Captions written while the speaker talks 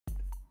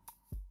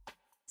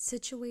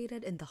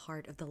Situated in the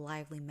heart of the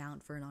lively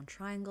Mount Vernon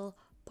Triangle,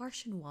 Bar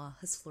Chinois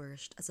has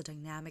flourished as a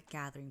dynamic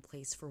gathering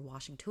place for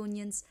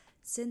Washingtonians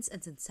since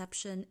its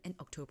inception in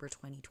October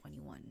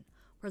 2021,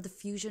 where the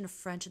fusion of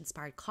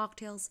French-inspired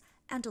cocktails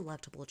and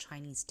delectable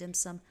Chinese dim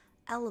sum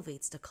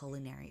elevates the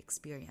culinary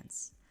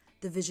experience.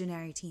 The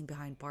visionary team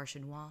behind Bar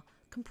Chinois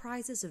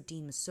comprises of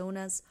Dean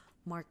Masonas,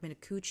 Mark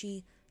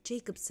Minicucci,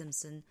 Jacob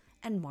Simpson,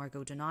 and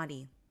Margot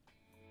Donati.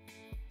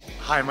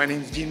 Hi, my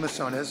name is Dean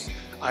Masonas.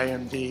 I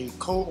am the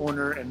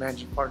co-owner and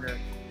managing partner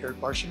here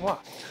at Bar Chinois.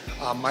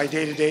 My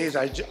day-to-day is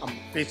I'm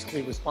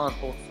basically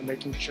responsible for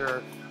making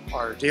sure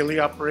our daily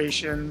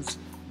operations,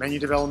 menu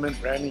development,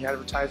 branding,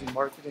 advertising,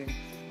 marketing,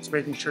 it's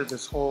making sure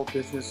this whole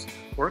business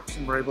works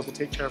and we're able to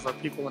take care of our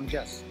people and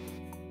guests.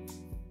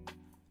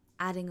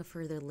 Adding a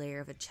further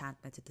layer of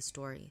enchantment to the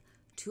story,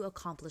 two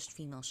accomplished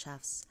female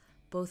chefs,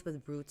 both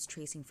with roots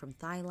tracing from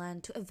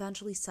Thailand to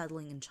eventually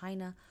settling in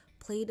China,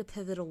 played a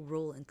pivotal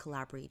role in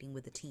collaborating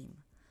with the team.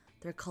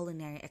 Their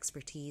culinary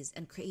expertise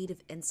and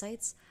creative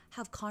insights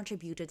have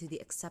contributed to the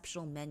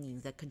exceptional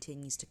menu that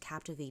continues to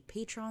captivate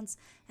patrons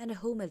and a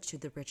homage to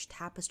the rich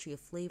tapestry of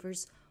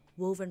flavors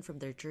woven from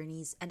their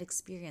journeys and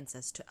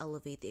experiences to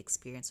elevate the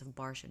experience of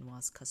Bar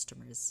Chinois'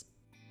 customers.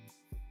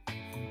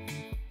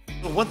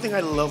 One thing I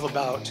love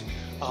about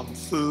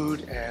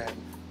food and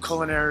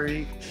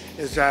culinary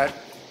is that,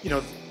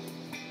 it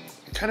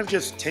kind of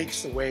just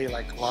takes away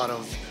like a lot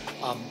of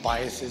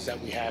biases that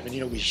we have,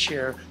 and we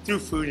share through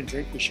food and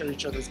drink, we share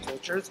each other's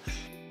cultures.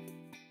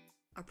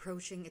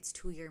 Approaching its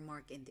 2-year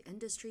mark in the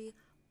industry,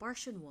 Bar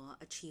Chinois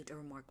achieved a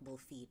remarkable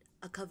feat,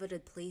 a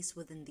coveted place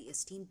within the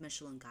esteemed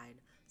Michelin Guide,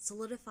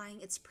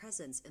 solidifying its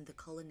presence in the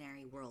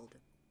culinary world.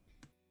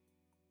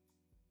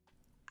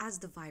 As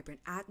the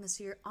vibrant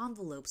atmosphere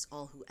envelopes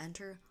all who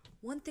enter,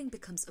 one thing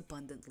becomes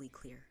abundantly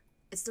clear.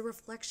 It's the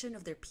reflection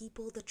of their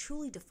people that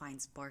truly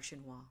defines Bar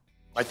Chinois.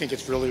 I think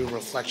it's really a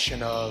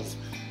reflection of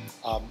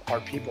our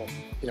people.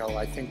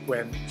 I think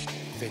when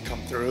they come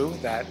through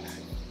that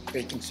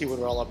they can see what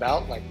we're all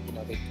about,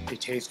 they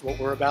taste what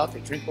we're about,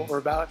 they drink what we're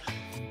about.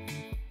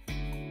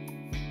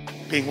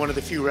 Being one of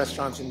the few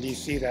restaurants in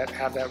DC that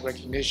have that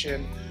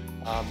recognition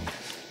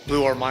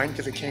blew our mind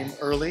because it came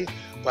early,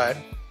 but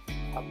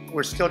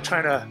we're still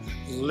trying to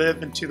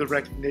live into the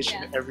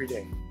recognition every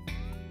day.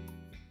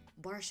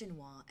 Bar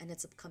Chinois and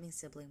its upcoming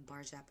sibling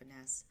Bar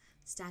Japonais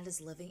stand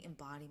as living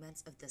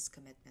embodiments of this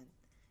commitment.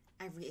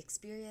 Every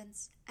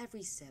experience,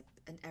 every sip,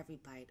 and every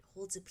bite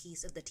holds a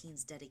piece of the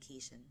team's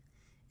dedication,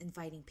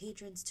 inviting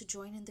patrons to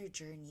join in their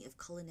journey of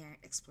culinary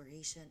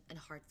exploration and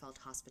heartfelt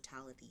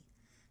hospitality.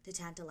 The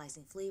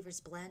tantalizing flavors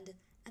blend,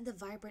 and the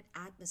vibrant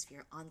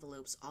atmosphere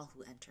envelopes all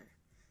who enter.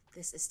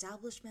 This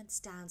establishment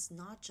stands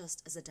not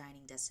just as a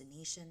dining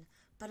destination,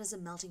 but as a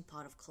melting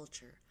pot of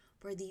culture,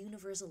 where the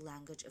universal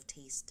language of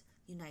taste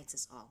unites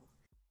us all.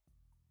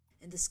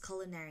 In this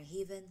culinary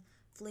haven,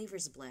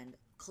 flavors blend,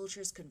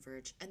 cultures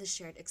converge, and the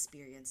shared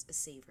experience is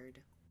savored.